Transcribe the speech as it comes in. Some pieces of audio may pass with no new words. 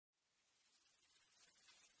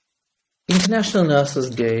International Nurses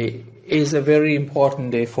Day is a very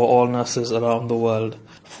important day for all nurses around the world.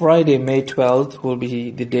 Friday, May 12th will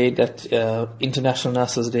be the day that International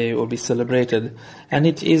Nurses Day will be celebrated, and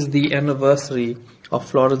it is the anniversary of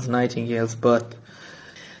Florence Nightingale's birth.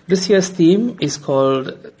 This year's theme is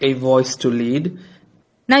called A Voice to Lead.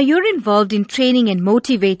 Now, you're involved in training and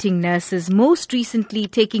motivating nurses, most recently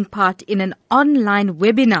taking part in an online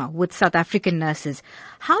webinar with South African nurses.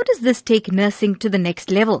 How does this take nursing to the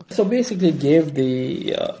next level? So basically it gave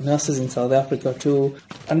the nurses in South Africa to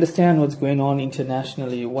understand what's going on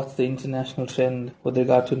internationally, what's the international trend with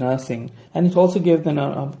regard to nursing. And it also gave them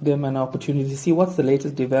an opportunity to see what's the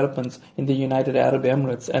latest developments in the United Arab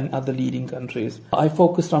Emirates and other leading countries. I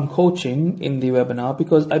focused on coaching in the webinar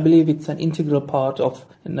because I believe it's an integral part of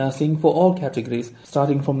nursing for all categories,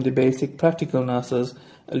 starting from the basic practical nurses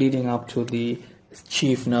leading up to the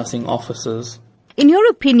chief nursing officers. In your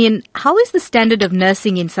opinion, how is the standard of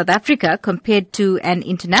nursing in South Africa compared to an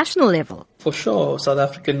international level? For sure, South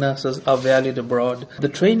African nurses are valued abroad. The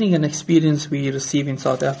training and experience we receive in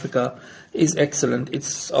South Africa is excellent.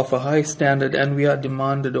 It's of a high standard and we are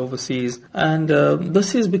demanded overseas. And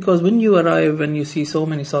this is because when you arrive and you see so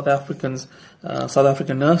many South African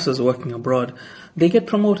nurses working abroad, they get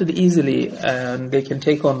promoted easily and they can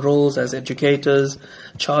take on roles as educators,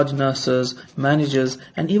 charge nurses, managers,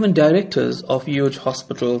 and even directors of huge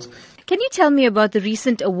hospitals. Can you tell me about the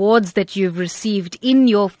recent awards that you've received in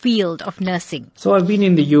your field of nursing? So I've been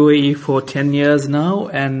in the UAE for 10 years now,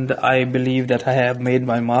 and I believe that I have made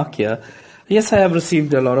my mark here. Yes, I have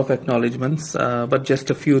received a lot of acknowledgements, but just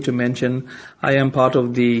a few to mention. I am part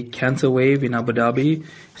of the Cancer Wave in Abu Dhabi.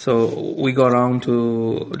 So we go around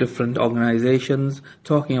to different organizations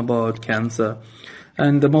talking about cancer.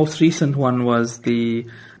 And the most recent one was the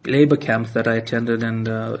labor camps that I attended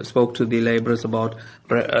and spoke to the laborers about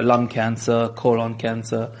lung cancer, colon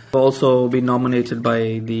cancer. I've also been nominated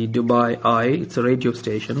by the Dubai Eye, it's a radio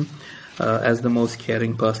station, as the most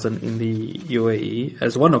caring person in the UAE,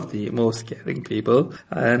 as one of the most caring people.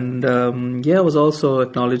 And I was also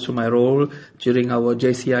acknowledged for my role during our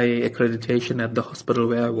JCIA accreditation at the hospital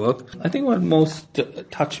where I work. I think what most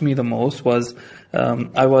touched me the most was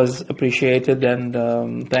I was appreciated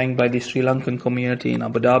and thanked by the Sri Lankan community in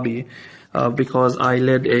Abu Dhabi because I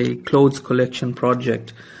led a clothes collection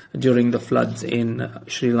project during the floods in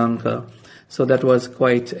Sri Lanka. So that was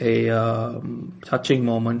quite a touching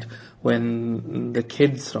moment when the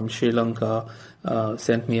kids from Sri Lanka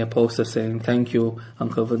sent me a poster saying, "Thank you,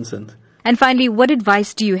 Uncle Vincent." And finally, what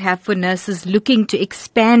advice do you have for nurses looking to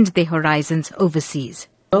expand their horizons overseas?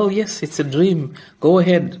 Well, yes, it's a dream. Go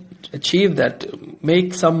ahead, achieve that.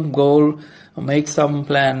 Make some goal, make some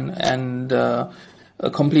plan, and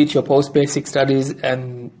complete your post-basic studies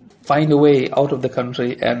and find a way out of the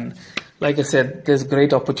country. And like I said, there's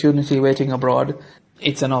great opportunity waiting abroad.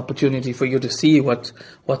 It's an opportunity for you to see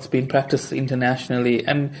what's been practiced internationally.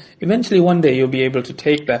 And eventually one day you'll be able to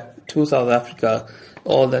take back to South Africa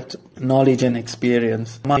all that knowledge and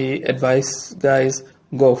experience. My advice, guys,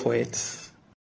 go for it.